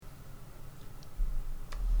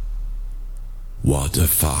What the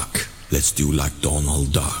fuck? Let's do like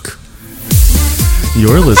Donald Duck.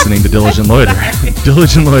 You're listening to Diligent Loiter.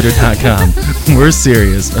 DiligentLoiter.com. We're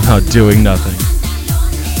serious about doing nothing.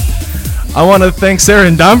 I want to thank Sarah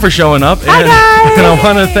and Dom for showing up. Hi, guys! And I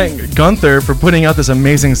want to thank Gunther for putting out this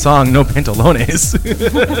amazing song, No Pantalones.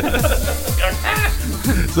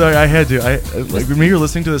 Sorry, I had to. Like when we were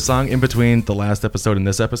listening to the song in between the last episode and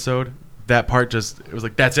this episode, that part it was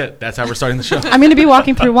like, that's it. That's how we're starting the show. I'm going to be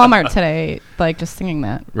walking through Walmart today, like, just singing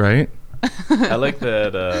that. Right? I like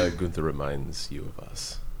that Gunther reminds you of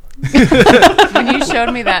us. When you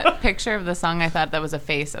showed me that picture of the song, I thought that was a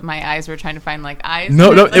face. My eyes were trying to find like eyes.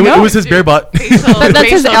 No, it was his bare butt. That's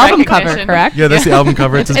his album cover, recognition. correct? Yeah, that's the album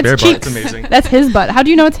cover. It's his bare butt. It's cheeks. amazing. That's his butt. How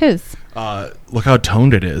do you know it's his? Look how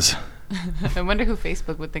toned it is. I wonder who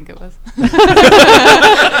Facebook would think it was.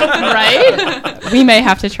 Right? We may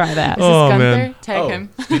have to try that. Is Oh, this Gunther? man. Tag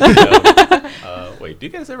him. Wait, do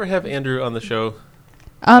you guys ever have Andrew on the show?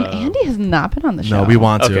 Andy has not been on the show. No, we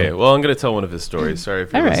want to. Okay, well, I'm going to tell one of his stories. Sorry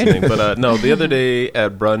if you're All right. listening. But no, the other day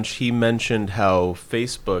at brunch, he mentioned how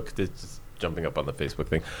Facebook, jumping up on the Facebook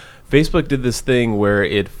thing, Facebook did this thing where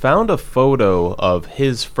it found a photo of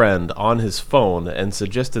his friend on his phone and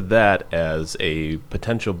suggested that as a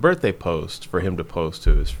potential birthday post for him to post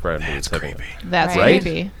to his friend. That's creepy. That's Right.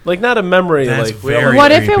 creepy. Like, not a memory. That's like we all very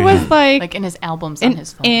What if it creepy. was Like in his albums on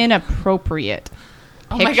his phone. inappropriate?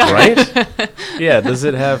 Oh my picture? god! Right? Yeah, does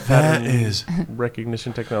it have That pattern is.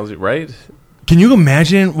 recognition technology? Right? Can you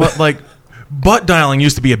imagine what butt dialing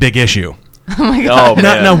used to be a big issue? Oh my god! Oh,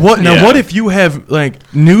 man. Now Yeah. what if you have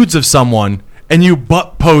like nudes of someone and you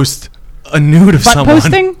butt post a nude of Butt someone?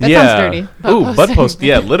 posting? That yeah. sounds dirty. Ooh, butt posting. post.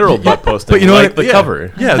 Yeah, literal butt posting. But you know like what? the Yeah.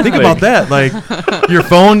 cover. Yeah, think about that. Like your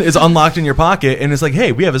phone is unlocked in your pocket and it's like,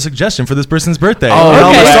 hey, we have a suggestion for this person's birthday. Oh, and all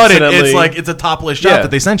of a okay. sudden Accidentally- it's like it's a topless shot Yeah.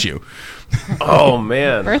 that they sent you. Oh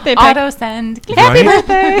man. Birthday pic. Auto send. Happy Right?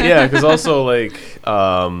 birthday. Yeah, because also like,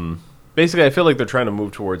 basically, I feel like they're trying to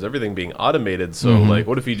move towards everything being automated. So like,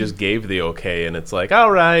 what if you just gave the okay and it's like, all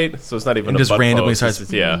right, so it's not even And a just butt randomly post, starts it's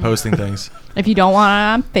just- yeah. posting things. If you don't want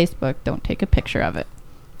it on Facebook, don't take a picture of it.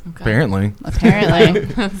 Okay. Apparently. Apparently.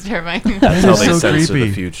 That's terrifying. That's how is they so censor creepy.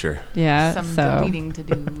 the future. Yeah. Some so. deleting to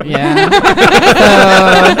do. Yeah.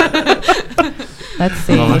 So, let's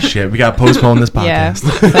see. Oh shit, we got to postpone this Yeah.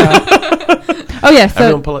 podcast. Oh yeah. So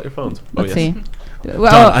Everyone pull out your phones. Oh, let's yes. see.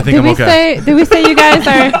 Well, I think I'm okay. Did we say you guys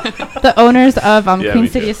are the owners of Yeah, Queen we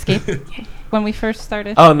City did. Escape when we first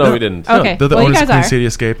started? Oh, no, we didn't. Oh. Okay. They're the Well, you owners of guys Queen are. City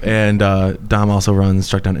Escape, and Dom also runs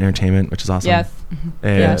Struck Down Entertainment, which is awesome. Yes.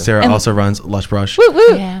 And Yeah. Sarah And- also runs Lush Brush. Woo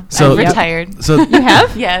woo. Yeah. So- I'm retired. So You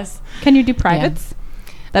have? Yes. Can you do privates?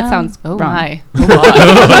 That sounds oh wrong. my.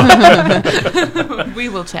 We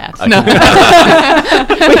will chat. I No.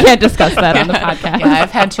 can- We can't discuss that on the podcast. Yeah,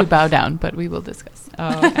 I've had to bow down, but we will discuss.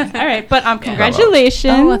 Oh, okay. All right, but Yeah.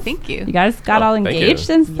 congratulations. Oh, well, thank you. You guys got Oh, all thank engaged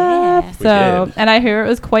you. and stuff. Yeah. We So, did. and I hear it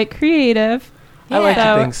was quite creative. I like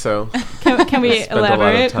So- to think so. Can we Spent a lot of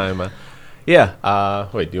elaborate? time. Yeah.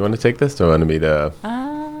 Wait, do you want to take this? Do you want me to?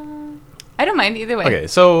 I don't mind either way. Okay,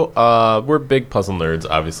 so we're big puzzle nerds,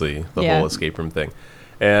 obviously, the Yeah. whole escape room thing.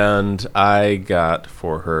 And I got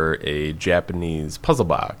for her a Japanese puzzle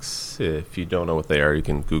box. If you don't know what they are, you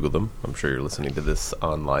can Google them. I'm sure you're listening to this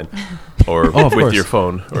online or Oh, of with course. your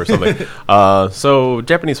phone or something. So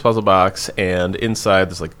Japanese puzzle box, and inside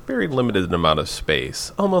there's like very limited amount of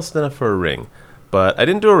space, almost enough for a ring. But I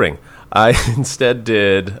didn't do a ring. I instead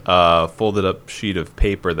did a folded up sheet of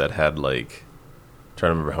paper that had like,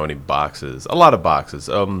 trying to remember how many boxes. A lot of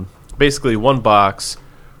boxes. Basically one box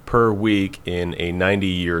per week in a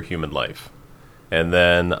 90-year human life. And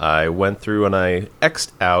then I went through and I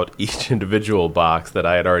X'd out each individual box that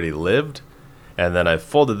I had already lived. And then I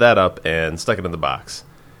folded that up and stuck it in the box.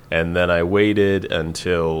 And then I waited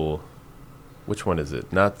until... Which one is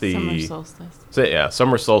it? Not the... Summer solstice. So, yeah,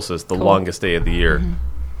 summer solstice, the Cool. longest day of the year.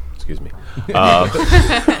 Excuse me.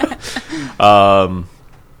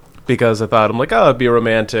 Because I thought, I'm like, oh, it'd be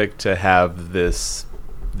romantic to have this,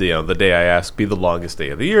 the day I asked be the longest day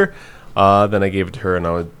of the year. Then I gave it to her, and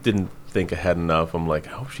I didn't think ahead enough. I'm like,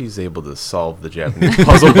 I hope she's able to solve the Japanese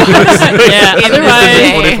puzzle box. Yeah, Within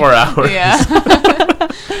otherwise. 24 hours. Yeah.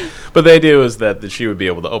 But the idea was that she would be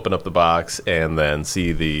able to open up the box and then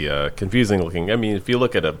see the confusing looking. I mean, if you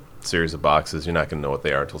look at a series of boxes, you're not going to know what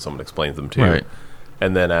they are until someone explains them to you. Right.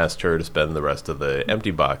 And then asked her to spend the rest of the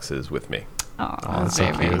empty boxes with me. Aw. That's so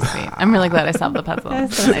very, very cute. sweet. I'm really glad I solved the puzzle.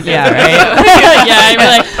 That's so- I did. yeah, right. Yeah, you're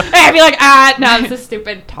like, I'd be like, no, this is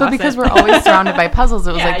stupid. Toss But because it. we're always surrounded by puzzles,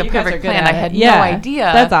 it was Yeah, like the you guys are perfect good plan. at I had it. Yeah. no idea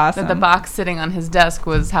That's awesome. that the box sitting on his desk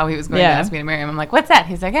was how he was going to Yeah. ask me to marry him. I'm like, what's that?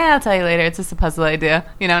 He's like, I'll tell you later. It's just a puzzle idea.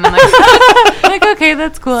 You know, and I'm like, like okay,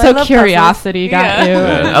 that's cool. I So love curiosity puzzles. got you.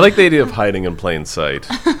 Yeah, I like the idea of hiding in plain sight.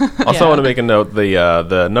 Also, I want to make a note: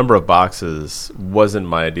 the number of boxes wasn't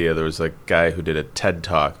my idea. There was a guy who did a TED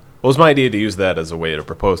talk. Well, it was my idea to use that as a way to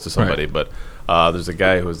propose to somebody, but there's a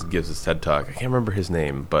guy who gives this TED talk. I can't remember his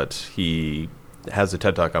name, but he has a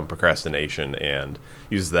TED talk on procrastination and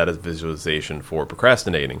uses that as visualization for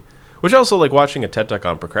procrastinating. Which also, like, watching a TED talk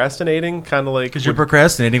on procrastinating, kind of like... Because you're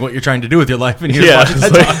procrastinating what you're trying to do with your life, and you Yeah,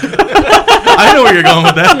 just watch it's a TED Talk. I know where you're going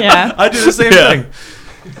with that. Yeah. I do the same Yeah.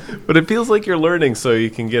 thing. But it feels like you're learning, so you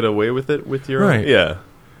can get away with it with your... Right. Yeah.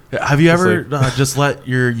 Have you It's ever like- just let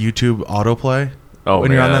your YouTube autoplay Oh,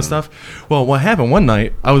 when you're on man. that stuff? Well, what happened one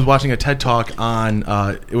night, I was watching a TED Talk on,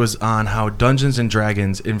 it was on how Dungeons and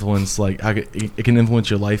Dragons influence, like, how it can influence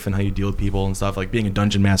your life and how you deal with people and stuff, like being a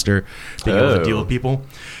dungeon master, being able to deal with people.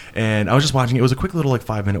 And I was just watching, it was a quick little, like,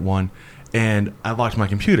 5-minute one, and I locked my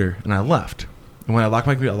computer, and I left. And when I locked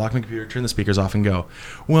my computer, turn the speakers off, and go.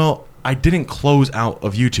 Well, I didn't close out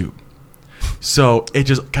of YouTube. So it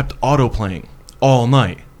just kept auto-playing all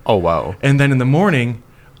night. Oh, wow. And then in the morning,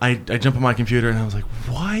 I jump on my computer and I was like,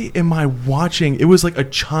 why am I watching? It was like a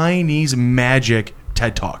Chinese magic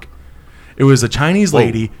TED Talk. It was a Chinese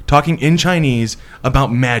lady talking in Chinese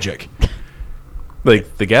about magic.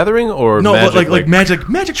 Like The Gathering or No, magic? like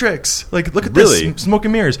magic tricks. Like, look at Really? this, smoke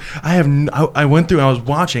and mirrors. I went through and I was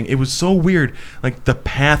watching. It was so weird, like the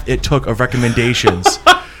path it took of recommendations,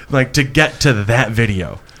 like to get to that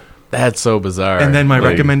video. That's so bizarre. And then my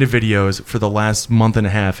Like, recommended videos for the last month and a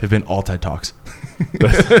half have been all TED Talks.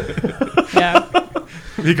 Yeah.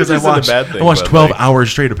 Because Which isn't a bad thing, I watched but, 12 like- hours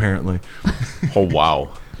straight, apparently. Oh,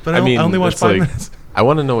 wow. But I only watched it's 5 like- minutes. I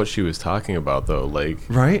want to know what she was talking about, though. Like,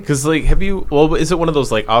 Right? Because, like, have you... Well, is it one of those,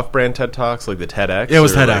 like, off-brand TED Talks, like the TEDx? Yeah, it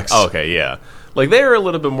was Or, TEDx. Like, oh, okay, yeah. Like, they're a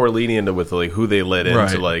little bit more lenient with, like, who they let in Right.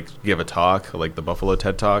 to, like, give a talk, like the Buffalo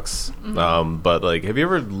TED Talks. But, like, have you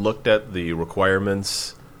ever looked at the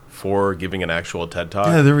requirements for giving an actual TED Talk?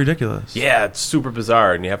 Yeah, they're ridiculous. Yeah, it's super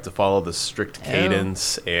bizarre, and you have to follow the strict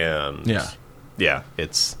cadence, and yeah,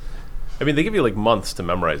 it's. I mean, they give you like months to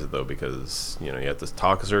memorize it though, because you know you have to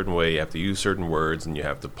talk a certain way, you have to use certain words, and you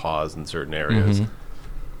have to pause in certain areas.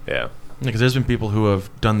 Yeah, Because there's been people who have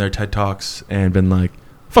done their TED Talks and been like,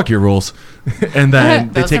 fuck your rules. And then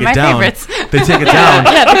they Those take are it my down. favorites. They take it down.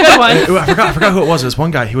 Yeah, the good one. I forgot who it was. This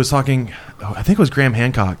one guy, he was talking, I think it was Graham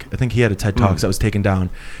Hancock. I think he had a TED Talks that was taken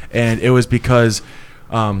down. And it was because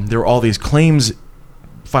there were all these claims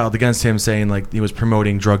filed against him saying like he was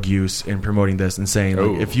promoting drug use and promoting this and saying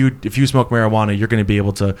like if you smoke marijuana, you're going to be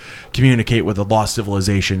able to communicate with a lost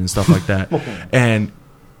civilization and stuff like that. And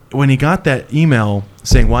when he got that email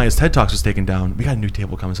saying why his TED Talks was taken down, we got a new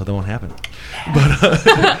table coming, so that won't happen.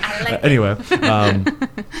 But anyway,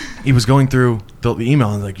 he was going through the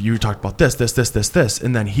email and like, you talked about this,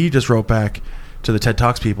 and then he just wrote back to the TED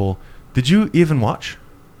Talks people, did you even watch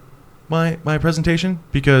my presentation?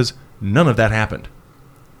 Because none of that happened.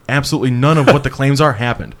 Absolutely none of what the claims are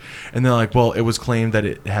happened. And they're like, well, it was claimed that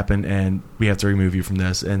it happened and we have to remove you from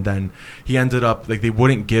this. And then he ended up, like, they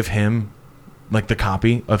wouldn't give him, like, the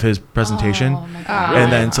copy of his presentation. Oh, my God.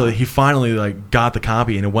 And then so he finally, like, got the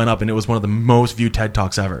copy and it went up and it was one of the most viewed TED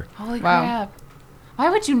Talks ever. Holy Wow. crap. Why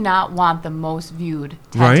would you not want the most viewed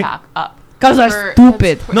TED Right? Talk up? 'Cause they're For-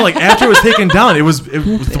 stupid. that's- No, like, after it was taken down, it was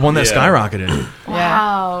the one that Yeah. skyrocketed.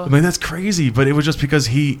 Wow. I mean, that's crazy, but it was just because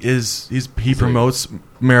he promotes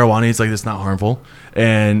marijuana. He's like, it's not harmful,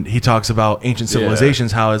 and he talks about ancient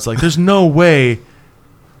civilizations. How it's like, there's no way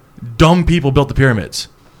dumb people built the pyramids.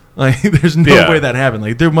 Like, there's no way that happened.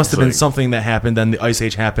 Like, there must have been like- something that happened. Then the Ice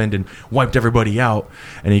Age happened and wiped everybody out.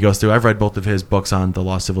 And he goes through. I've read both of his books on the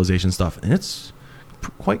lost civilization stuff, and it's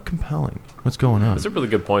quite compelling. What's going on? That's a really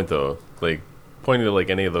good point, though. Like pointing to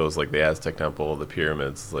like any of those, like the Aztec temple, the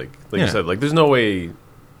pyramids, like Yeah. you said, like there's no way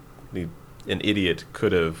an idiot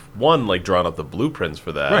could have like drawn up the blueprints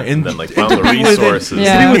for that, Right, and then like found the to be resources.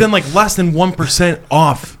 Yeah. to be within like less than 1%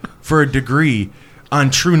 off for a degree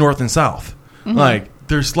on true north and south. Like,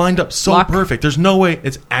 they're lined up so Luck. perfect. There's no way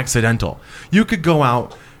it's accidental. You could go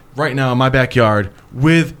out right now in my backyard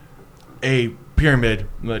with a pyramid,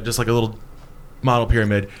 just like a little model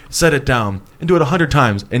pyramid, set it down, and do it 100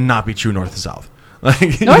 times and not be true north and south.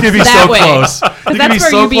 Like, you North could be that so way. close. You could that's be where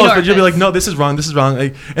so you be close, but north you'll be like, is. no, this is wrong. This is wrong.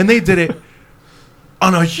 Like, and they did it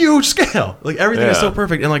on a huge scale. Like, everything is Yeah. so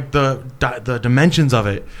perfect, and like the dimensions of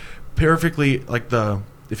it perfectly. Like,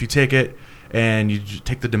 if you take it and you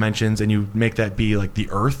take the dimensions and you make that be like the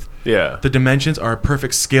Earth. Yeah. The dimensions are a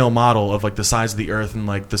perfect scale model of like the size of the Earth and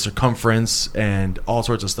like the circumference and all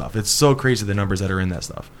sorts of stuff. It's so crazy the numbers that are in that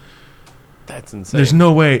stuff. That's insane. There's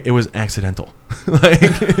no way it was accidental. Like,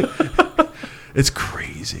 it's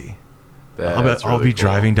crazy. I'll be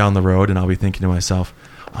driving down the road and I'll be thinking to myself,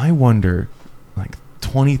 I wonder, like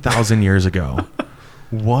 20,000 years ago,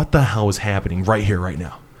 what the hell was happening right here, right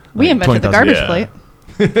now? We Like, invented the 20,000 garbage Yeah. plate.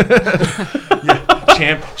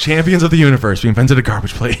 Champions of the universe. We invented a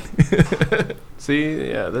garbage plate. See,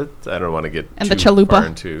 yeah, I don't want to get And too the chalupa. far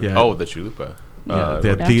into. Yeah. Oh, the chalupa.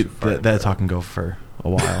 That talk can go for a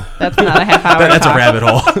while. That's not a half hour. That's a talk. rabbit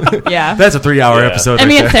hole. Yeah. That's a 3-hour Yeah. episode. And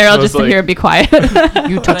me right and there. Sarah So will it's just sit like- here and be quiet.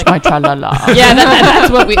 You touch my tra-la-la. Yeah,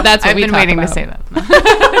 that's what we. That's what I've we been talk waiting about to say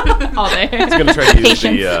that. all day. I was going to try to use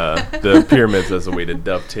Patience. the pyramids as a way to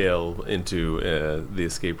dovetail into the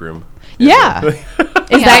escape room. Yeah.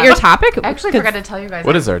 Is that your topic? I actually 'Cause- forgot to tell you guys.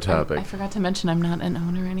 What is our topic? I forgot to mention I'm not an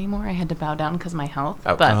owner anymore. I had to bow down because of my health.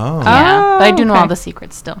 Oh. But Oh. yeah, but I do know okay. all the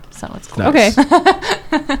secrets still, so it's cool. Nice.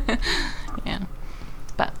 Okay. Yeah.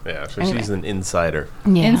 But Yeah, so Anyway. she's an insider.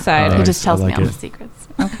 yeah. Inside. He Nice. just tells I me like all it. the secrets.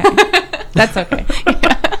 Okay. That's okay.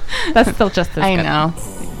 That's still just as I good. know.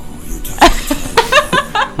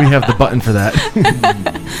 We have the button for that.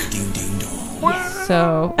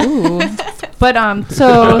 So, ooh. But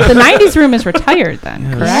so the 90s room is retired then,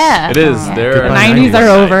 correct? Yeah. It is. Yeah. There The are 90s are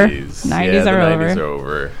over. 90s. 90s Yeah, the are 90s over. are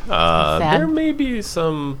over. Sad. There may be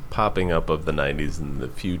some popping up of the 90s in the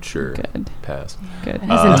future. Good. Past. Good. It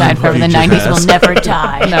hasn't died forever. The future 90s past. will never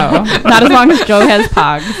die. No, not as long as Joe has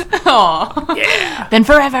pogs. Aw. Yeah. Then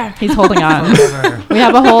forever. He's holding on. We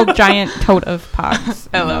have a whole giant tote of pogs.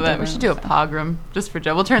 I love that. We should do a pog room just for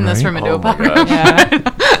Joe. We'll turn this Right? room into Oh a my pog room. gosh.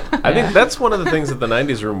 Yeah. I think that's one of the things that the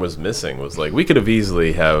 90s room was missing was like we could have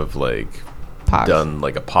easily have like Pogs. done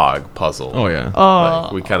like a pog puzzle. Oh, yeah. Oh.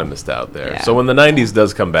 Like, we kind of missed out there. Yeah. So when the 90s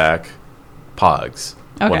does come back, pogs.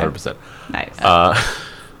 Okay. 100%. Nice.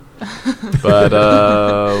 But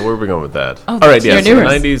where are we going with that? Oh, All right, yeah. your So the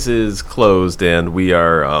newest. 90s is closed, and we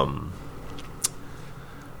are.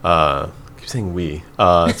 I keep saying we.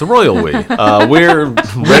 It's a royal we. We're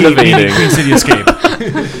renovating. Queen City Escape.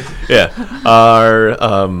 Yeah.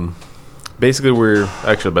 Our basically we're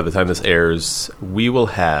actually by the time this airs, we will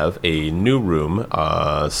have a new room,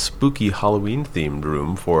 spooky Halloween themed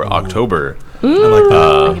room for October. I like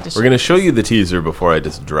that. get to We're going to show you the teaser before I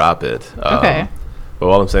just drop it. Okay. But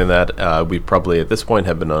while I'm saying that, we probably at this point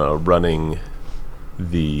have been running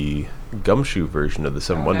the Gumshoe version of the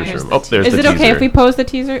Seven Wonders Here's room. the Oh, there's Is the it teaser. okay if we post the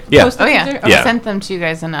teaser? Yeah. Post the Oh, yeah. teaser? I Yeah. sent them to you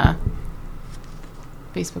guys in a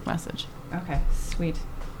Facebook message. Okay, sweet.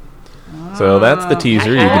 So that's the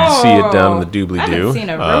teaser. You can see it down in the doobly-doo. I haven't seen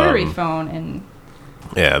a rotary phone in...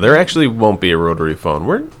 Yeah, there actually won't be a rotary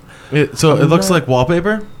phone. So it looks like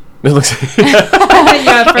wallpaper. It looks.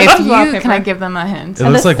 yeah, first If one's you wallpaper. can I give them a hint? It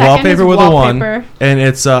And looks the like second wallpaper is with a one, wallpaper. and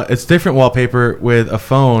it's different wallpaper with a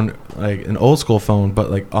phone, like an old school phone,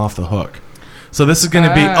 but like off the hook. So this is going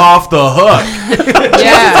to be off the hook.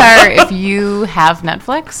 Chances are, if you have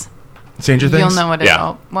Netflix, Stranger Things. you'll know what it is. Yeah.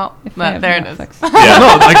 Oh, well, If you but have there it is. Netflix. Yeah,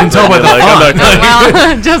 No, I can tell by the Like, I'm font. not-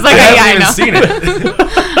 Well, just like I I haven't even know. seen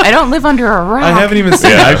it. I don't live under a rock. I haven't even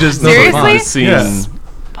seen it. Yeah. I just know the Seriously? font. I've seen Yeah.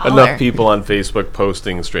 Baller. enough people on Facebook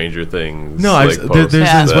posting Stranger Things. No, like, there's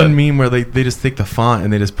Yeah. this one meme where they just take the font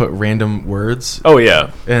and they just put random words, Oh yeah,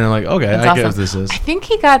 and I'm like, okay, That's I awesome. guess this is. I think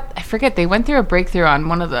he got, I forget, they went through a breakthrough on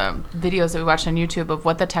one of the videos that we watched on YouTube of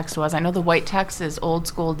what the text was. I know the white text is old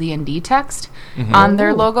school D&D text on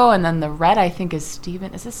their logo, and then the red, I think, is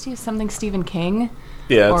something Stephen King?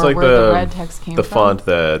 yeah. It's Or like where the red text came the from. font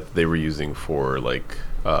that they were using for like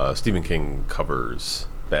Stephen King covers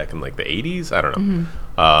back in like the 80s. I don't know.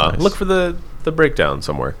 Nice. Look for the breakdown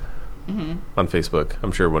somewhere on Facebook.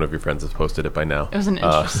 I'm sure one of your friends has posted it by now. It was an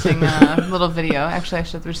interesting little video. Actually, I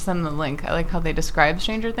should send the link. I like how they describe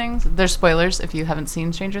Stranger Things. There's spoilers if you haven't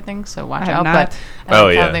seen Stranger Things, so watch I have out. not. But I Oh,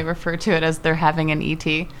 like yeah. how they refer to it as they're having an ET.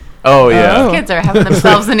 Oh yeah, Oh. Kids are having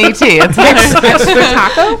themselves an ET. It's Extra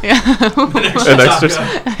taco? an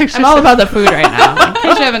extra. I'm all about the food right now, in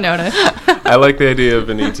case you haven't noticed. I like the idea of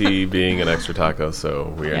an ET being an extra taco,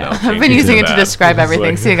 so we are Yeah. now. I've been changing using it to that. describe It's everything.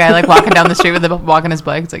 like- See a guy like walking down the street with a walk on his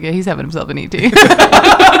bike. It's like, yeah, he's having himself an ET.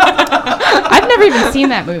 I've never even seen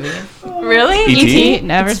that movie. Really? E.T.?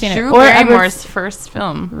 Never It's seen it. Drew Or Barrymore's first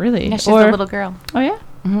film. Really? Yeah, she's Or- a little girl. Oh yeah,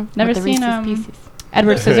 never With the seen Reese's Pieces.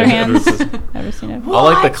 Edward Scissorhands. Never seen it. I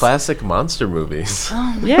like the classic monster movies.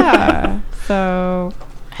 Yeah. So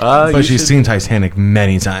But she's seen Titanic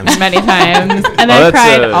many times. many times, and Oh, I that's,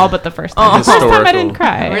 cried all but the first time. The first time I historical. didn't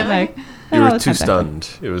cry. Really? Like, You Oh, were that's too not that stunned.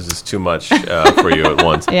 It was just too much for you at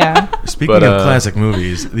once. Yeah. Speaking But, of classic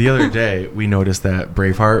movies, the other day we noticed that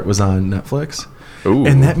Braveheart was on Netflix, Ooh.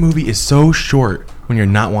 and that movie is so short when you're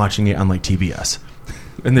not watching it on like TBS,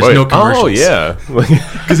 and there's no commercials. Oh yeah.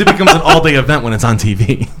 because it becomes an all-day event when it's on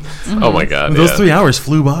TV. Oh my god. Those yeah. 3 hours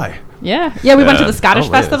flew by. Yeah. Yeah, we went to Yeah. the Scottish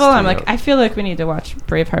Oh, wait, Festival. it's I'm like, 3 I feel like we need to watch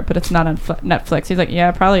Braveheart, but it's not on Netflix. He's like, yeah,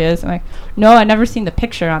 it probably is. I'm like, no, I never seen the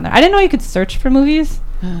picture on there. I didn't know you could search for movies.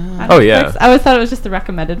 on Oh, yeah. Netflix. I always thought it was just the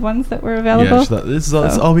recommended ones that were Yeah, available. she thought, this is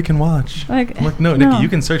all we can watch. Like, I'm like, no, no. Nikki, you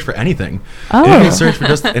can search for anything. Oh. You can search for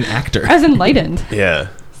just an actor. I was enlightened. Yeah.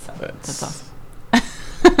 That's awesome.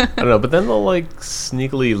 I don't know, but then they'll like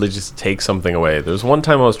sneakily just take something away. There's one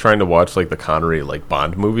time I was trying to watch like the Connery like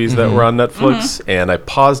Bond movies that were on Netflix, and I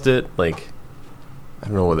paused it like I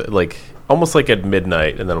don't know what like almost like at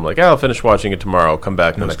midnight, and then I'm like, I'll finish watching it tomorrow. Come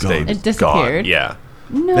back the It was next day. gone. It it's disappeared. Gone. Yeah.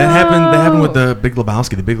 No. That happened with the Big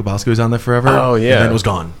Lebowski. The Big Lebowski was on there forever. Oh, yeah. And then it was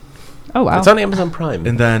gone. Oh, wow. It's on Amazon Prime.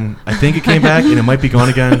 And then I think it came back, and it might be gone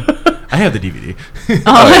again. I have the DVD.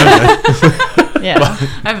 Yeah.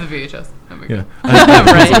 I have the VHS. There we go.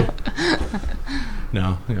 Yeah. Right.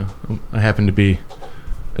 No, I happen to be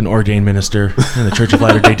an ordained minister in the Church of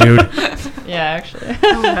Latter-day Dude. Yeah, actually.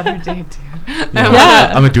 Another day, dude.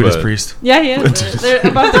 Yeah. I'm a Dudeist But- priest. Yeah, he is. There,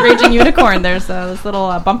 above the Raging Unicorn, there's this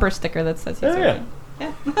little bumper sticker that says he's Oh, yeah. ordained.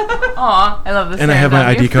 Yeah. Aw, I love this. And I have my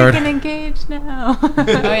ID card. You're freaking engaged now. Oh,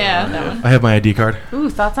 yeah, that one. I have my ID card. Ooh,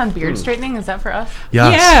 thoughts on beard straightening? Is that for us?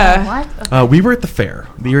 Yes. Yeah. What? We were at the fair,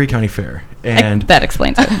 the Erie County Fair, and That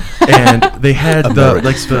explains it. and they had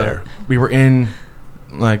America's Fair. we were in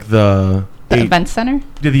like the Event center?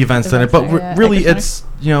 the event center, Event but center, yeah, really Acre it's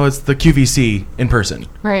it's the QVC in person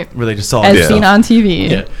Right. where they just saw As it. seen on TV.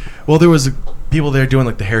 Yeah. Well, there was people there doing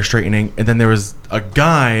like the hair straightening, and then there was a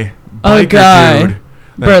guy, A biker guy. dude,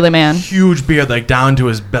 like, Burly man. huge beard, like down to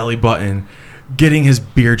his belly button, getting his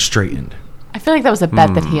beard straightened. I feel like that was a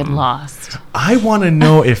bet that he had lost. I want to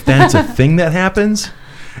know if that's a thing that happens,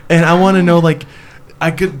 and I want to know like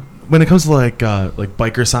I could when it comes to like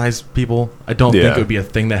biker size people. I don't think Yeah. it would be a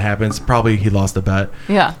thing that happens. Probably he lost a bet,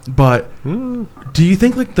 Yeah. but do you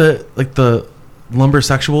think like the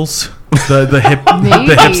lumbersexuals, the hip the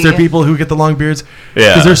Maybe. hipster people who get the long beards, Yeah.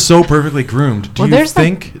 because they're so perfectly groomed? Do Well, you there's, like-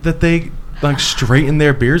 think that they like straighten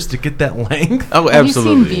their beards to get that length? Oh, Have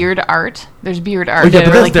absolutely. you seen beard art? There's beard art. yeah, but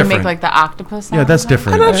where, that's like, they make different. like the octopus. Yeah, sound that's and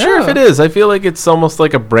different. I'm not sure if it is. I feel like it's almost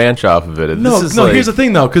like a branch off of it. No, This is no. like, Here's the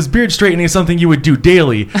thing, though, because beard straightening is something you would do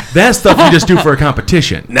daily. That stuff you just do for a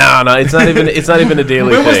competition. No, it's not even. It's not even a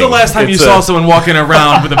daily. When was the thing. last time you It's saw someone walking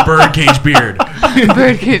around with a birdcage beard?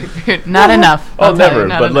 Beard. Not enough. Oh, I'll tell never. you,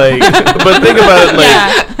 not But enough. like, but think about it. Like,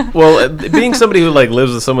 Yeah. well, being somebody who like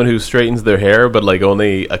lives with someone who straightens their hair, but like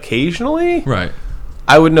only occasionally, Right.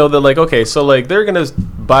 I would know that like, okay, so like they're gonna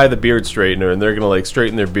buy the beard straightener and they're gonna like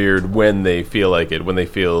straighten their beard when they feel like it, when they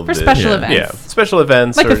feel For that- special Yeah. events. Yeah, special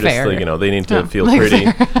events Like or a just fair. like they need to Yeah, feel like pretty.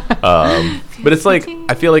 fair. But it's like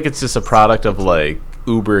I feel like it's just a product of like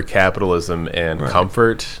uber capitalism and Right.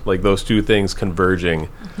 comfort, like those two things converging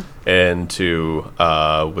into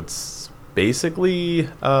what's basically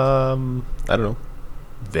I don't know,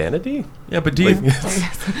 vanity. Yeah, but do you Like,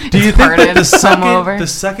 do you think that Parted, the come over.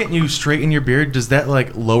 second you straighten your beard, does that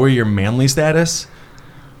like lower your manly status?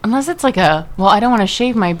 Unless it's like a, well, I don't want to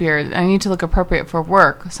shave my beard. I need to look appropriate for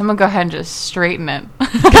work. Someone go ahead and just straighten it.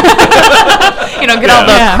 Get all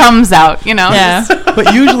the Yeah. crumbs out, Yeah.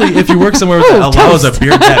 But usually, if you work somewhere that allows a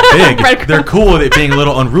beard that big, they're cool with it being a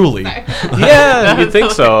little unruly. yeah, you'd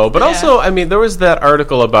think so. But also, I mean, there was that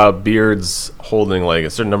article about beards holding like a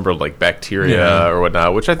certain number of like bacteria Yeah. or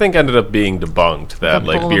whatnot, which I think ended up being debunked. That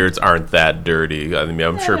like Bull. beards aren't that dirty. I mean,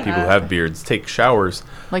 I'm sure people who have beards take showers.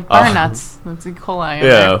 Like bar nuts. That's E. coli. in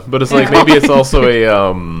Yeah, there. but it's like maybe it's also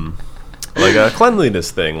a like a cleanliness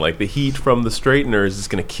thing. Like the heat from the straightener is just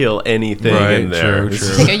going to kill anything Right, in there. true, It's true.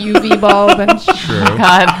 just- Take a UV bulb and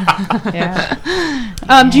God.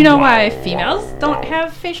 yeah. Do you know why females don't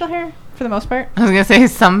have facial hair for the most part? I was going to say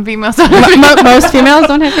some females. Most females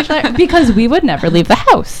don't have facial hair because we would never leave the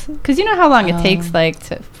house. Because you know how long it takes, like,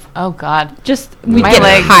 to Oh, God. we'd My get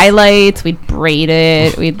legs. highlights, we'd braid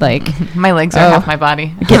it, we'd like. My legs are Oh. half my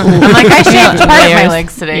body. Get I'm like, I shaved part of my layers.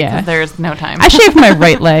 legs today because Yeah. there's no time. I shaved my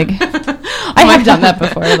right leg. I have done that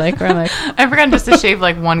before, like where I'm like, I forgot just to shave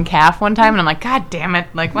like one calf one time, and I'm like, God damn it!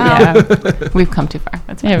 Like, well, yeah, we've come too far.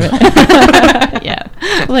 That's fine. yeah,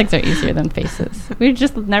 yeah. Legs are easier than faces. We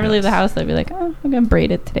just never leave the house. I'd be like, oh, I'm gonna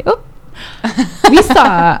braid it today. Oh, We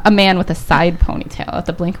saw a man with a side ponytail at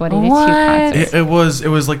the Blink-182 What? concert. It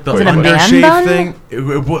was like the Was it a man undershave bun?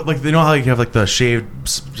 thing. Like you know how you have like the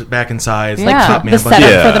shaved back and sides, Yeah. like top The man bun. setup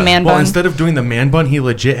Yeah. for the man Well, bun. instead of doing the man bun, he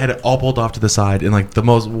legit had it all pulled off to the side in like the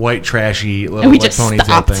most white trashy little And we like, just ponytail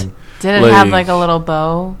stopped. thing. Did it Like- have like a little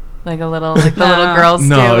bow? Like a little, like the little girls do?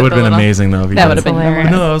 No, it with would have the been little- amazing though. If he That did. would have been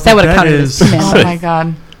hilarious. No, I was that like, would have that counted is- as man Oh bun. my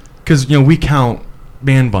god. Because we count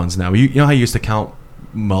man buns now. You know how you used to count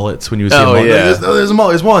mullets when you would see Oh, a mullet? yeah. There's a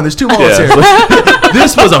mullet. There's one. There's two mullets Yeah. here.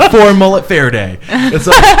 This was a 4 mullet fair day. It's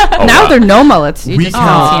like Now wow. there are no mullets. You we just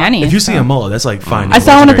count. don't see any. If you see so. a mullet, that's like fine. I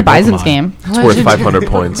saw one at the Legendary Bison's Pokemon. game. It's worth 500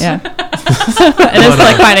 points. Yeah. It is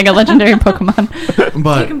like finding a legendary Pokemon.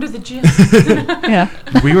 But to the gym. Yeah.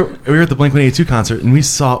 we were at the Blink-182 concert and we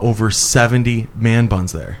saw over 70 man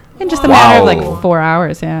buns there. In just a matter of Wow. like 4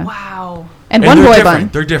 hours, yeah. Wow. And And one they're boy different. bun.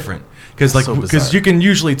 They're different. Because So because bizarre. you can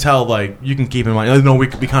usually tell, like, you can keep in mind, oh, no, we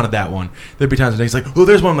counted that one. There'd be times when he's like, oh,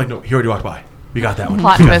 there's one. I'm like, no, he already walked by. We got that one.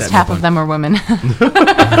 Plot We got twist, that half man of bun. them are women.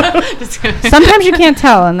 Just kidding. Sometimes you can't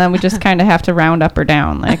tell, and then we just kind of have to round up or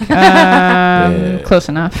down. Like, close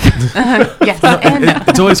enough. Yes. And no.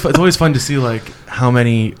 It's always fun to see like how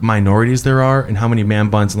many minorities there are and how many man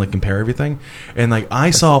buns and like compare everything. And like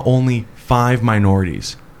I saw only 5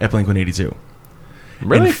 minorities at Blink-182.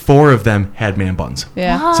 Really? And 4 of them had man buns.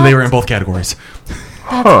 Yeah. So they were in both categories, That's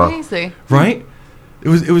Huh. crazy. right? It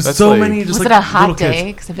was That's so like- many. Just Was like it a hot little kids.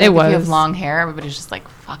 day? Because if It you have was. long hair, everybody's just like,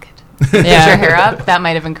 fuck it. Yeah. Get your hair up. That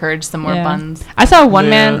might have encouraged some more buns. I saw one Yeah.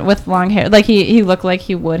 man with long hair. Like he looked like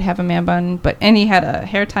he would have a man bun, and he had a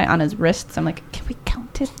hair tie on his wrists. I'm like, can we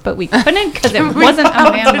count it? But we couldn't because it wasn't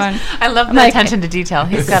a man bun. I love I'm the like, attention to detail.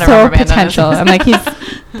 He's got a So rubber band on his- potential. I'm like,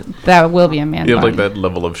 that will be a man You bun. have like that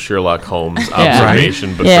level of Sherlock Holmes Yeah.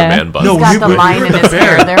 observation, but Yeah. for man buns. No, He's got we the were- line we were in at his the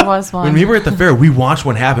hair. fair. There was one. When we were at the fair, we watched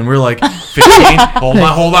what happened. We were like, 15. Hold on.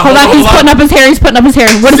 Hold on, he's putting up his hair. He's putting up his hair.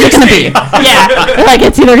 What is it going to be? Yeah, like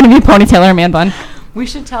it's either going to be ponytail or a man bun. We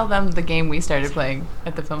should tell them the game we started playing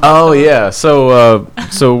at the film Oh festival. yeah,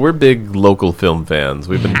 so we're big local film fans.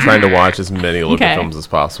 We've been trying to watch as many local Okay. films as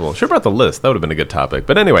possible. Should have brought the list. That would have been a good topic.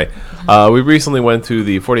 But anyway, we recently went to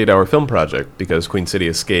the 48-hour film project because Queen City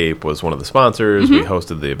Escape was one of the sponsors. We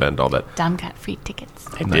hosted the event, all that. Dom got free tickets.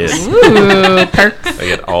 I did. Ooh, perks. I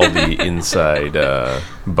get all the inside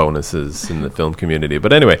bonuses in the film community.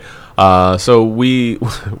 But anyway, so we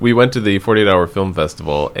went to the 48-hour film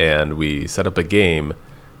festival and we set up a game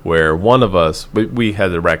where one of us we had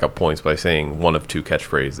to rack up points by saying one of 2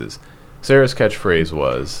 catchphrases. Sarah's catchphrase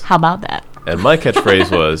was, How about that? and my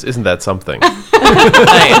catchphrase was, "Isn't that something?"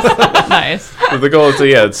 Nice. So the goal is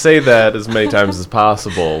to say that as many times as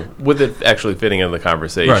possible with it actually fitting in the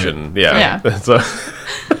conversation. Yeah. Yeah. So.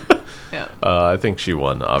 Yeah. I think she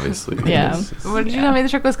won, obviously. Yeah. What did you tell me the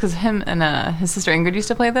trick was? Because him and his sister Ingrid used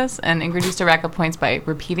to play this, and Ingrid used to rack up points by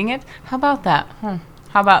repeating it. How about that?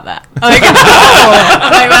 How about that? I'm like,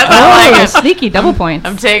 that's Oh, I like it. sneaky double points.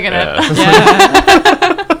 I'm taking it. Yeah,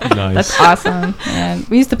 Nice. that's awesome. And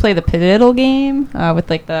we used to play the Pediddle game with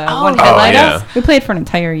like the Oh, one yeah. headlight. Oh, out. We played for an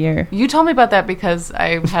entire year. You told me about that because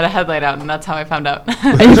I had a headlight out, and that's how I found out. you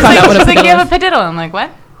found out what a She's like, pediddle you have is. a pediddle. I'm like, what?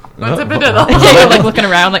 What's a Oh. pediddle? Yeah, you're like looking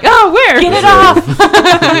around, like, oh, where? Get it off!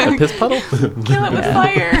 A piss puddle? Kill it with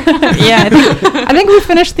fire. Yeah, I think we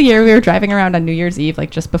finished the year. We were driving around on New Year's Eve,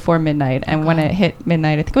 like just before midnight, and when it hit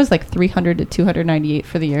midnight, I think it was like 300 to 298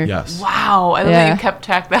 for the year. Yes. Wow, I love Yeah. that you kept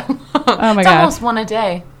track that long. Oh my it's God. almost one a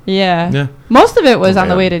day. Yeah. Yeah. Most of it was Oh, on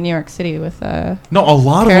the man. way to New York City with No, a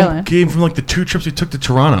lot of Carolyn. them came from like the 2 trips we took to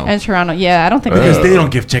Toronto. and Toronto. Yeah, I don't think Because we they don't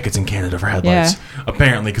give tickets in Canada for headlights,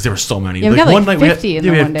 apparently, because there were so many. Yeah, we got, like, 50 in the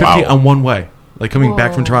we had one day. 50 Wow. on one way. Like coming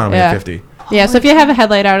back from Whoa. Toronto, we Yeah. had 50. Yeah, so if you have a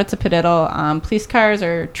headlight out, it's a pediddle. Police cars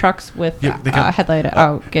or trucks with Yeah, they got- headlight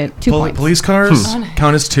out get 2 points. Police cars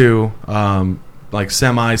count as 2. Like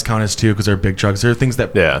semis count as 2 because they're big trucks. There are things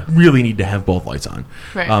that Yeah. really need to have both lights on.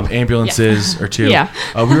 Right. Ambulances are 2. Yeah.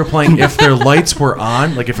 We were playing if their lights were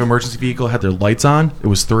on, like if an emergency vehicle had their lights on, it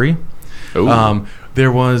was 3. Ooh.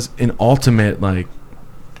 There was an ultimate like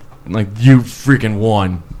you freaking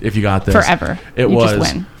won if you got this. Forever. It You was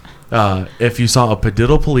just win. If you saw a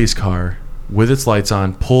pediddle police car with its lights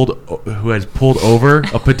on, who had pulled over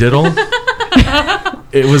a pediddle,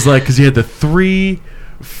 it was like because you had the 3,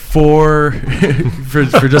 4 for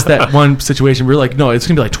just that one situation. We were like, no, it's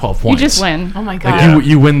gonna be like 12 You points. just win. Oh my God. Like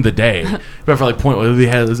you win the day. But for like point, we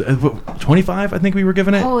had 25. I think we were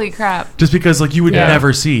giving it. Holy crap. Just because like you would Yeah.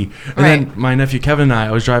 never see. And Right. then my nephew Kevin and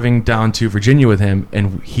I was driving down to Virginia with him,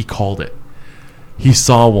 and he called it. he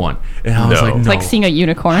saw one, and I was No. like, no. It's like seeing a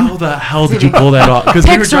unicorn. How the hell did you pull that off? Because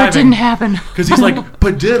we were Pixar, it driving. didn't happen. Because he's like,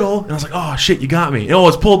 padiddle. And I was like, oh, shit, you got me. Oh,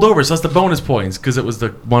 it's pulled over, so that's the bonus points. Because it was the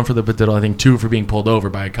one for the padiddle, I think 2 for being pulled over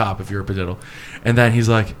by a cop if you're a padiddle. And then he's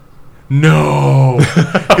like, no.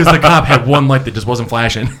 Because the cop had one light that just wasn't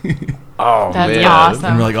flashing. Oh, That's man. awesome.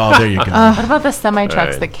 And we're like, oh, there you go. What about the semi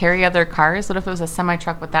trucks Right. that carry other cars? What if it was a semi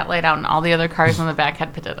truck with that light out and all the other cars on the back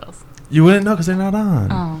had padiddles? You wouldn't know because they're not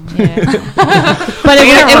on. Oh, yeah. But it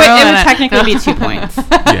You're would ruining it. technically be 2 points.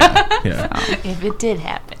 Yeah. If it did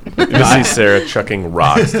happen. You see Sarah chucking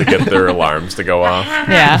rocks to get their alarms to go off.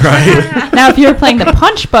 Yeah. Right? Now, if you were playing the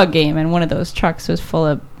punch bug game and one of those trucks was full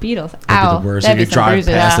of beetles, That'd ow, be the worst. that'd You be could some drive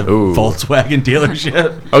bruises. past a Ooh. Volkswagen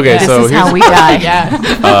dealership. Okay, This so is here's how we die. Yeah.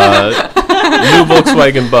 new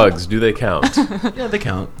Volkswagen Bugs. Do they count? Yeah, they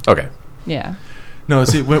count. Okay. Yeah. No,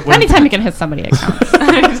 see, when Anytime you can hit somebody, it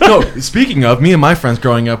counts. no, speaking of, me and my friends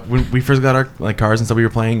growing up, when we first got our cars and stuff, we were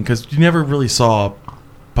playing, because you never really saw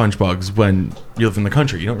punch bugs when you live in the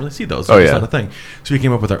country. You don't really see those. Oh, It's yeah. not a thing. So we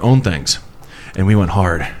came up with our own things, and we went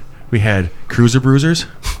hard. We had cruiser bruisers,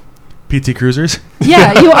 PT cruisers.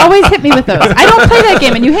 Yeah, you always hit me with those. I don't play that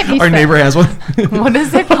game, and you hit me. Our still. neighbor has one. What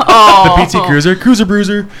is it called? The Oh. PT cruiser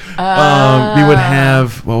bruiser. We would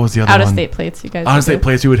have, what was the other Out one? of state plates, you guys. Out of state would do.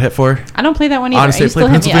 plates we would hit for. I don't play that one either. Out of state You still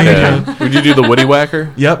plate, hit me every Pennsylvania. time. Yeah. Would you do the Woody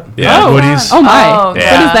Whacker? Yep. Yeah. Oh, Woodies. Oh my! Oh, What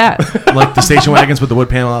yeah. is that? Like the station wagons with the wood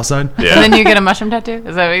panel outside. Yeah. And then you get a mushroom tattoo?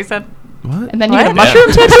 Is that what you said? What? And then you get a What?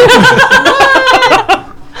 mushroom tattoo.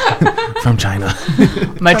 From China.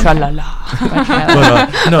 My tra-la-la.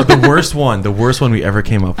 But, no, the worst one we ever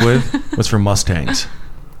came up with was for Mustangs.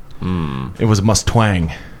 It was a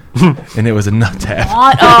Mustang, and it was a nut tap.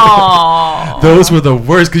 What? Oh. Those were the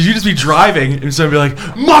worst because you just be driving and somebody be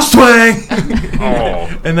like Mustang,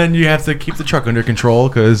 Oh. and then you have to keep the truck under control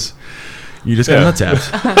because you just got Yeah. nut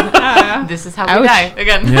tapped. This is how we Ouch. die.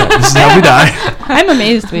 Again. Yeah, this is how we die. I'm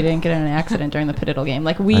amazed we didn't get in an accident during the padiddle game.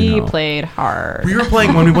 Like I we know. played hard. We were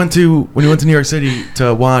playing when we went to New York City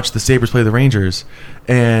to watch the Sabres play the Rangers,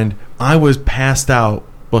 and I was passed out.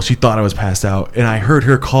 Well, she thought I was passed out, and I heard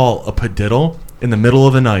her call a padiddle in the middle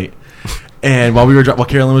of the night. And while while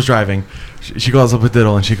Carolyn was driving, she calls a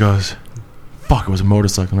padiddle, and she goes, "Fuck, it was a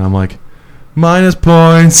motorcycle." And I'm like, minus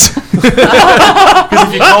points. Because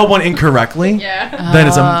if you call one incorrectly, then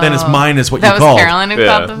it's minus what That you was called. Carolyn who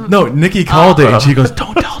Yeah. called them? No, Nikki called it, and she goes,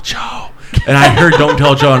 "Don't tell Joe." And I heard "Don't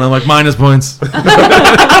tell Joe," and I'm like, minus points.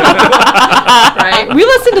 Right? We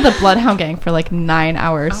listened to the Bloodhound Gang for like 9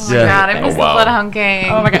 hours. Oh my Yeah. god, I Oh, miss wow. the Bloodhound Gang.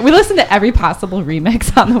 Oh my god, we listened to every possible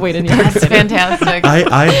remix on the way to New York That's City. fantastic.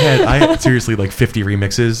 I had seriously like 50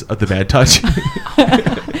 remixes of the Bad Touch.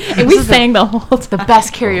 And we sang the whole the time.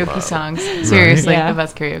 best karaoke songs. Seriously, Yeah. the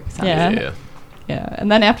best karaoke songs. Yeah. Yeah. Yeah,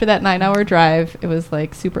 and then after that 9-hour drive, it was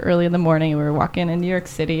like super early in the morning. We were walking in New York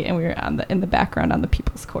City, and we were in the background on the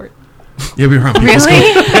People's Court. Yeah, we were on People's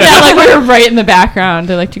Really? Court. Yeah, like we were right in the background.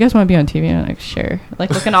 They're like, "Do you guys want to be on TV?" And I'm like, "Sure." Like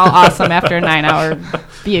looking all awesome after a 9-hour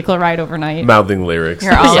vehicle ride overnight. Mouthing lyrics.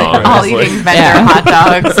 You're to the all, song. all It's like- eating vendor Yeah. hot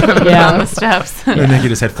dogs Yeah. on the steps. And Nikki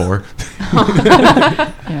just had 4.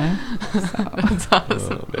 Yeah. That's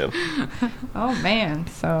awesome. Oh, man. Oh man.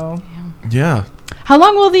 So, Yeah. how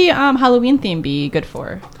long will the Halloween theme be good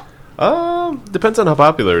for? Depends on how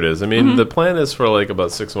popular it is. I Mm-hmm. mean, the plan is for like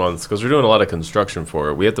about 6 months because we're doing a lot of construction for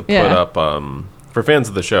it. We have to put Yeah. up for fans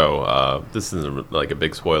of the show. This isn't like a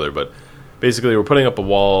big spoiler, but basically we're putting up a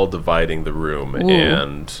wall dividing the room, Ooh.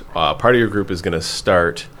 and part of your group is going to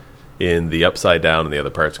start in the upside down, and the other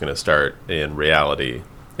part's going to start in reality.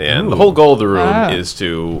 And the Ooh. whole goal of the room Ah. is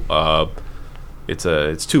to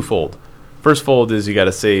it's twofold. First fold is you got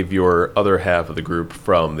to save your other half of the group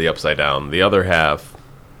from the upside down. The other half,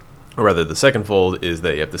 or rather, the second fold is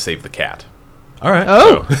that you have to save the cat. All right.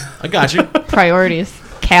 Oh, I got you. priorities.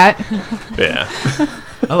 Cat. Yeah,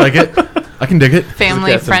 I like it. I can dig it.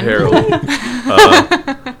 Family Cats in friendly. peril.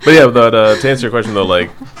 But yeah, to answer your question though, like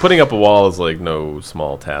putting up a wall is like no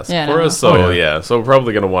small task Yeah, for no. us. So Oh, yeah, so we're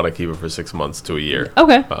probably gonna want to keep it for 6 months to a year.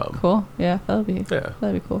 Okay. Um, Cool. Yeah, that'd be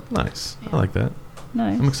cool. Nice. I like that.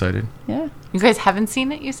 Nice. I'm excited. Yeah. You guys haven't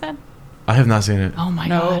seen it, you said? I have not seen it. Oh my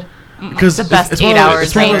No. god. Because the best one 8 of those- hours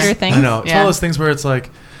it's one of those- Stranger Things? I know. It's one Yeah. of those things where it's like,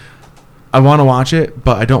 I want to watch it,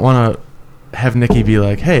 but I don't want to have Nikki be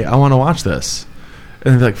like, "Hey, I want to watch this,"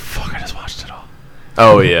 and then be like, "Fuck, I just watched it all."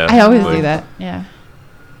 Oh yeah, I always Like, do that. Yeah.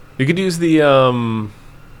 You could use the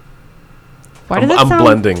Why does it I'm sound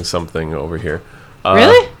blending something over here.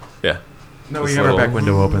 Really? Yeah. No, This we have our little- back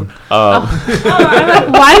window open.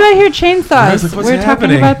 Why do I hear chainsaws? I was like, what's We're talking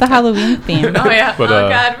happening? about the Halloween theme. Oh yeah. But, oh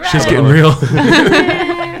god. Shit's Right. getting real.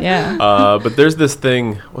 Yeah. But there's this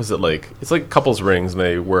thing. Was it like? It's like couples rings, and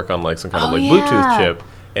they work on like some kind of like yeah. Bluetooth chip,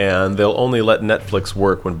 and they'll only let Netflix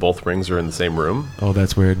work when both rings are in the same room. Oh,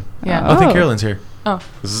 that's weird. Yeah. I think Oh. Carolyn's here.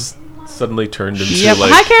 This is suddenly turned into Yep.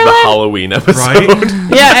 like Hi, the Carolyn. Halloween episode. Right?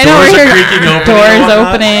 Yeah, I know Doors we're are here. creaking open and Doors whatnot.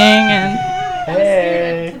 opening and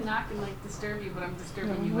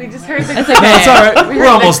We just heard the it's okay. It's all right. We're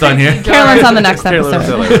almost done here. Carolyn's on the next Carolyn,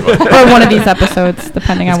 episode. tell everybody. Or one of these episodes,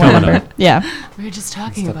 depending on what coming number. up. Yeah. We were just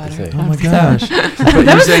talking about her. Oh my gosh.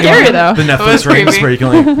 That was scary, though. The was Netflix rings creepy. where you can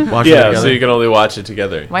only watch it Yeah, together. so you can only watch it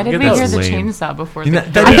together. Why did Get we that hear the lame. chainsaw before You the know,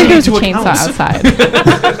 that- I think there was a Into chainsaw accounts.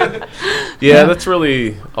 outside. Yeah, that's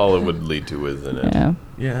really all it would lead to, isn't it? Yeah.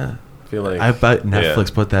 Yeah. I feel like I bet Netflix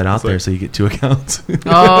Yeah. put that out It's there like- so you get 2 accounts. Oh,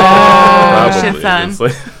 probably. shit, son. It's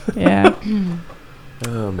like, Yeah.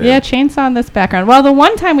 oh man. Yeah, chainsaw in this background. Well, the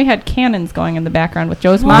one time we had cannons going in the background with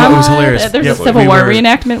Joe's Oh, mom. it was hilarious. There's Yeah, a Civil we War were-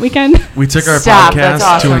 reenactment weekend We took our Stop, podcast that's to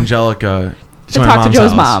awesome. Angelica to my talk to mom's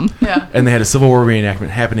Joe's house. mom. Yeah. And they had a Civil War reenactment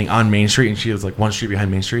happening on Main Street, and she was like one street behind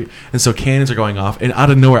Main Street. And so cannons are going off, and out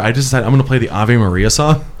of nowhere, I just decided I'm going to play the Ave Maria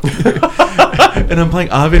song. And I'm playing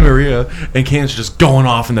Ave Maria, and cannons are just going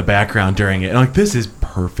off in the background during it. And I'm like, this is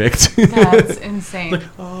perfect. That's insane. It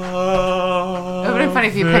Oh, would have been funny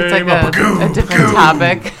if you picked like a different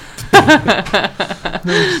topic.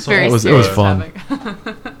 Very it was serious fun.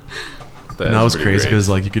 topic. And that was pretty crazy great. because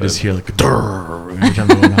like you could just hear like durr every time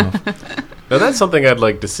they went off. Now that's something I'd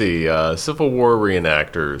like to see. Civil War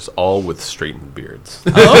reenactors, all with straightened beards.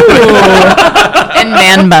 And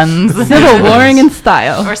man buns. Civil Warring in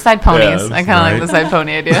style. Or side ponies. Yeah, I kind of right. like the side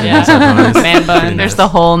pony idea. Yeah. Man bun. There's the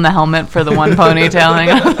hole in the helmet for the one ponytail.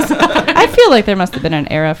 I feel like there must have been an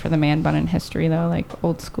era for the man bun in history, though, like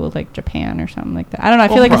old school, like Japan or something like that. I don't know. I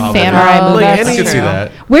feel like a probably. samurai Oh, movie. like I That's could see true.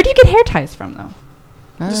 that. Where do you get hair ties from, though?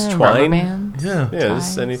 Just Rubber twine. bands. Yeah. Yeah,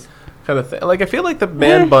 just any Ties. kind of thing. Like I feel like the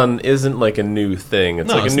man bun isn't like a new thing. It's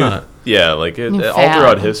No, like it's a new. not. Yeah, like it, New all fad.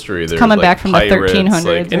 throughout history, there's coming like back from the pirates, 1300s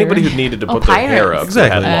Like anybody or- who needed to Oh, put their hair pirates. up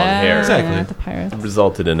Exactly. that had long hair Exactly. The pirates.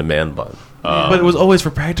 resulted in a man bun. But it was always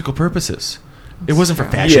for practical purposes. It wasn't for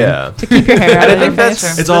fashion. Yeah. To keep your hair out And I of think your that's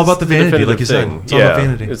face. It's all about the vanity, definitive like you said. thing. It's all about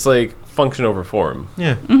vanity. It's like function over form,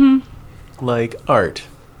 Yeah. like art.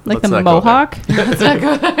 Like Let's the not go mohawk. there.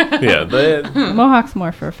 Yeah, The mohawk's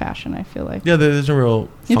more for fashion, I feel like. Yeah, there's no real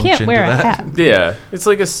You function can't wear to a that. hat. yeah. It's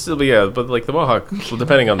like but like the mohawk, well,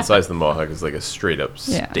 depending on the size of the mohawk, is like a straight up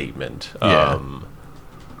Yeah. statement. Yeah.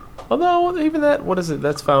 Although even that, what is it?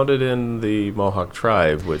 That's founded in the Mohawk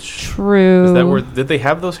tribe, which True. is that where did they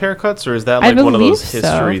have those haircuts, or is that I like one of believe those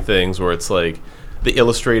history so. things where it's like the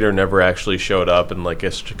illustrator never actually showed up and like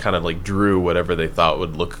just kind of like drew whatever they thought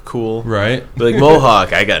would look cool? Right. Be like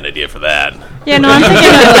Mohawk, I got an idea for that. Yeah, no, I'm thinking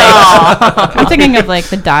of like I'm thinking of like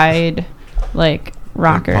the dyed like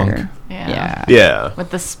rocker. punk. Yeah. Yeah, With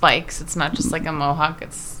the spikes. It's not just like a mohawk,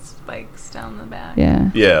 it's spikes down the back.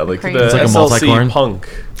 Yeah. yeah, like Crazy. the It's like a SLC multicorn. punk.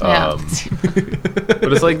 Yeah.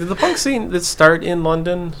 But it's like did the punk scene that start in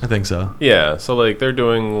London? I think so. Yeah, so like they're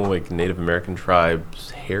doing like Native American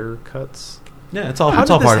tribes haircuts. Yeah, it's all How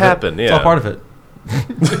it's all did this part happen? of it. It's Yeah. all part of it.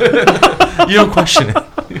 You don't question it.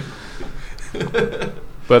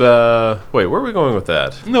 But wait, where are we going with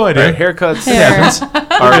that? No idea. All right, haircuts. Hair.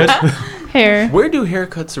 Art. Hair. Where do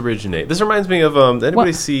haircuts originate? This reminds me of did anybody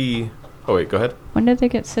What? see? Oh wait, go ahead. When did they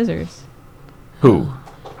get scissors? Who?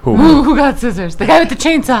 Ooh, who got scissors? The guy with the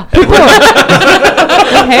chainsaw.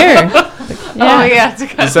 The hair. Oh, yeah.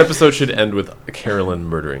 This episode should end with Carolyn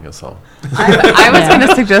murdering us all. I was Yeah. going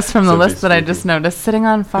to suggest from the That'd be list that I spooky. just noticed sitting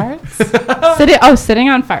on farts. Sitting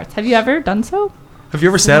on farts. Have you ever done so? Have you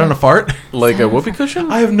ever sat on a fart? Like a whoopee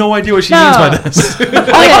cushion? I have no idea what she No. means by this.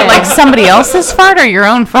 Like somebody else's fart or your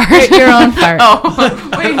own fart? Your own fart. Oh,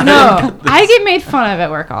 wait, No, I get made fun of at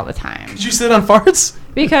work all the time Did you sit on farts?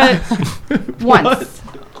 because once,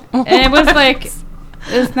 and it was like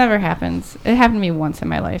this never happens. It happened to me once in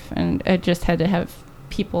my life, and I just had to have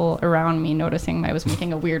people around me noticing I was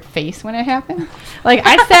making a weird face when it happened. Like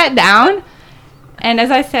I sat down, and as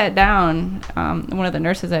I sat down, one of the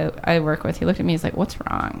nurses I work with, he looked at me. He's like, "What's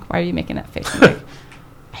wrong? Why are you making that face?" I'm like,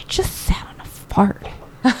 "I just sat on a fart."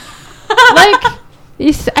 Like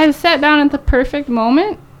I sat down at the perfect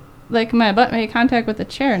moment. Like my butt made contact with the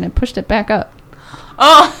chair, and it pushed it back up.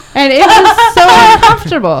 Oh, And it was so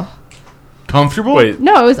uncomfortable. Comfortable? Wait,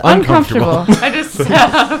 No, it was Uncomfortable. uncomfortable. I just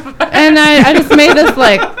sat up. And I just made this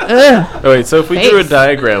like, ugh. oh, wait. So if we drew a Face.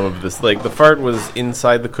 diagram of this, like the fart was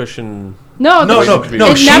inside the cushion. No, No,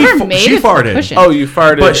 it she never made she it to the farted. cushion. Oh, you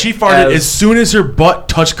farted. But she farted as soon as her butt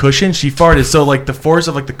touched cushion. She farted, so like the force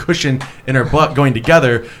of like the cushion and her butt going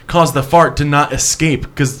together caused the fart to not escape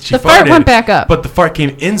because she The farted. fart went back up. but the fart came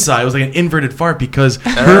inside. It was like an inverted fart because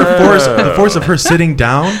the force of her sitting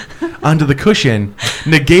down onto the cushion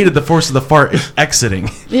negated the force of the fart exiting.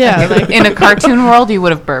 Yeah, like In a cartoon world, you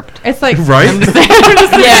would have burped. it's like Right?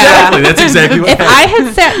 Yeah. Exactly. That's exactly what If happened. I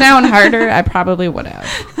had sat down harder, I probably would have,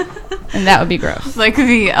 and that would be gross. Like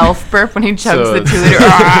the elf burp when he chugs So- the 2 liter.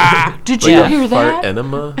 Ah, did you Yeah. hear Fart that?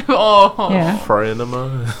 enema? Oh, Yeah, Fart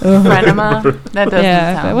enema? frenema. That doesn't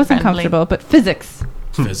yeah, sound it wasn't friendly. comfortable. But physics,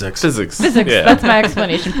 Physics. Physics. Yeah. that's my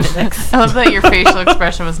explanation. Physics. I love that your facial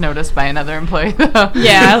expression was noticed by another employee.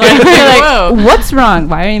 Yeah, like, you're like, Whoa. what's wrong?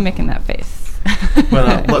 Why are you making that face?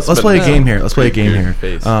 But, let's play a game here. Let's play a game here.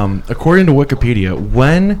 Face. According to Wikipedia,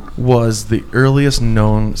 when was the earliest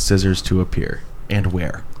known scissors to appear and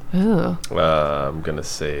where? Ooh. I'm going to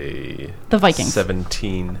say The Vikings.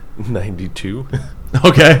 1792.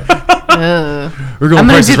 Okay. Ugh. We're going I'm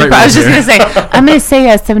gonna prices do the. right I was just here. gonna say. I'm gonna say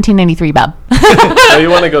 1793, Bob. Oh, you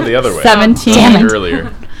want to go the other way? 17. Damn it. Earlier.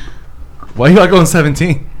 Why you not going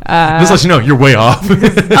 17? Just let you know, you're way off.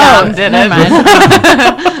 Oh, did never it?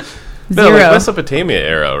 mind. No, Zero. like Mesopotamia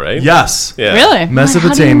era, right? Yes. Yeah. Really? They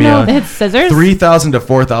Mesopotamia. had scissors. 3,000 to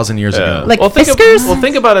 4,000 years ago. Like think Fiskars?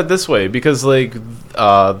 think about it this way, because like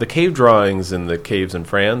the cave drawings in the caves in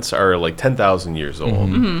France are like 10,000 years old.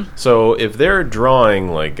 Mm-hmm. So if they're drawing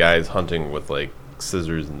like guys hunting with like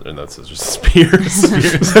scissors and not scissors, spears,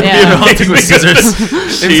 Yeah. hunting with scissors.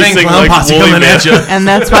 Chasing, Insane clown like, posse woolly coming at you. And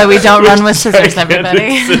that's why we don't run with scissors,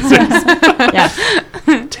 everybody. Yeah.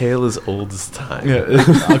 Tale as old as time. Yeah.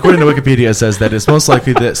 According to Wikipedia, it says that it's most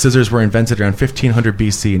likely that scissors were invented around 1500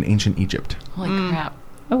 BC in ancient Egypt. Holy crap!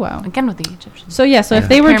 Oh wow. Again with the Egyptians. So yeah, so Yeah. if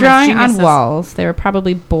they were Pyramids, drawing on geniuses. walls, they were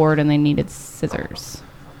probably bored and they needed scissors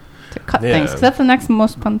to cut Yeah. things. 'Cause that's the next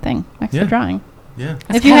most fun thing next Yeah. to drawing. Yeah.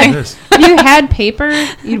 If you, kidding. had, It is. if you had paper,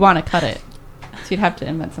 you'd want to cut it. So you'd have to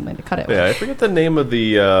invent something to cut it Yeah, I with. forget the name of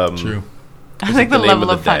the True. I think the the name level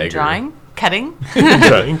of of the fun dagger? drawing, cutting,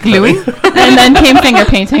 drawing. gluing. And then came finger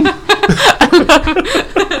painting.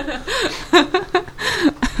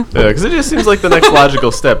 Yeah, because it just seems like the next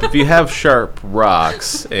logical step. If you have sharp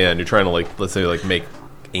rocks and you're trying to like, let's say, like make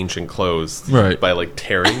ancient clothes Right. by like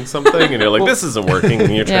tearing something, and you're like, this isn't working,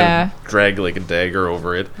 and you're trying Yeah. to drag like a dagger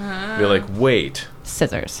over it. You're like, wait,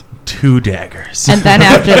 Scissors. 2 daggers. And then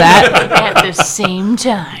after that, At the same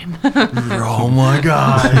time. oh my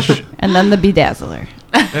gosh. and then the bedazzler.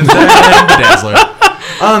 And then Bedazzler.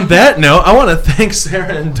 On that note, I want to thank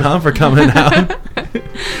Sarah and Tom for coming out.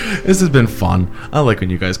 This has been fun. I like when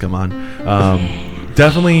you guys come on.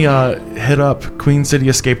 Definitely hit up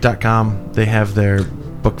queencityescape.com. They have their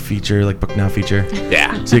book feature, like Book Now feature.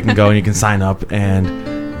 yeah. So you can go and you can sign up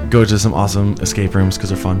and go to some awesome escape rooms because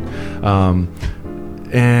they're fun.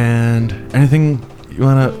 And anything you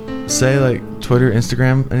want to say, like Twitter,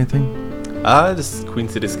 Instagram, anything? Just Queen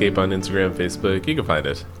City Escape on Instagram, Facebook. You can find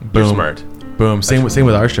it. Boom. You're smart. Boom. Same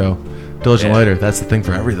with our show. Diligent Yeah. Lighter. That's the thing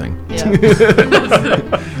for everything. Yeah.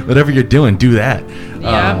 Whatever you're doing, do that.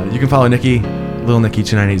 Yeah. You can follow Nikki, Little Nikki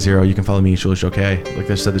 2980. You can follow me, Shulish OK. Like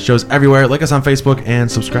I said, the show's everywhere. Like us on Facebook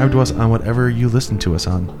and subscribe to us on whatever you listen to us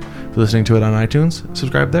on. If you're listening to it on iTunes,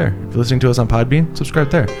 subscribe there. If you're listening to us on Podbean, subscribe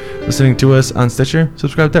there. Listening to us on Stitcher,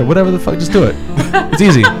 subscribe there. Whatever the fuck, just do it. It's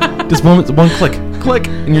easy. Just one click,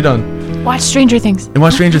 and you're done. Watch Stranger Things. And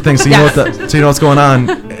watch Stranger Things so you know so you know what's going on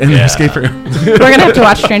in the Yeah. escape room. We're going to have to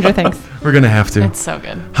watch Stranger Things. We're gonna have to. It's so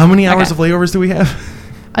good. How many hours Okay. of layovers do we have?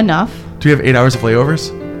 Enough. Do we have 8 hours of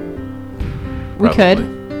layovers? We Probably.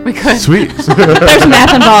 could. We could. Sweet. There's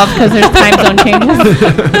math involved because there's time zone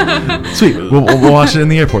changes. Sweet. We'll watch it in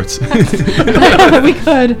the airports. We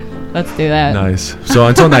could. Let's do that. Nice. So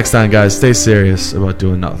until next time, guys, stay serious about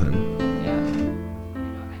doing nothing. Yeah.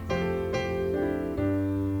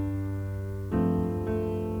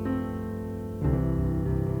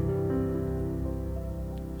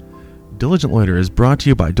 Diligent Loiter is brought to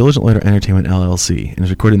you by Diligent Loiter Entertainment LLC and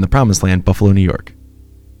is recorded in the Promised Land, Buffalo, New York.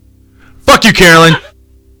 Fuck you, Carolyn!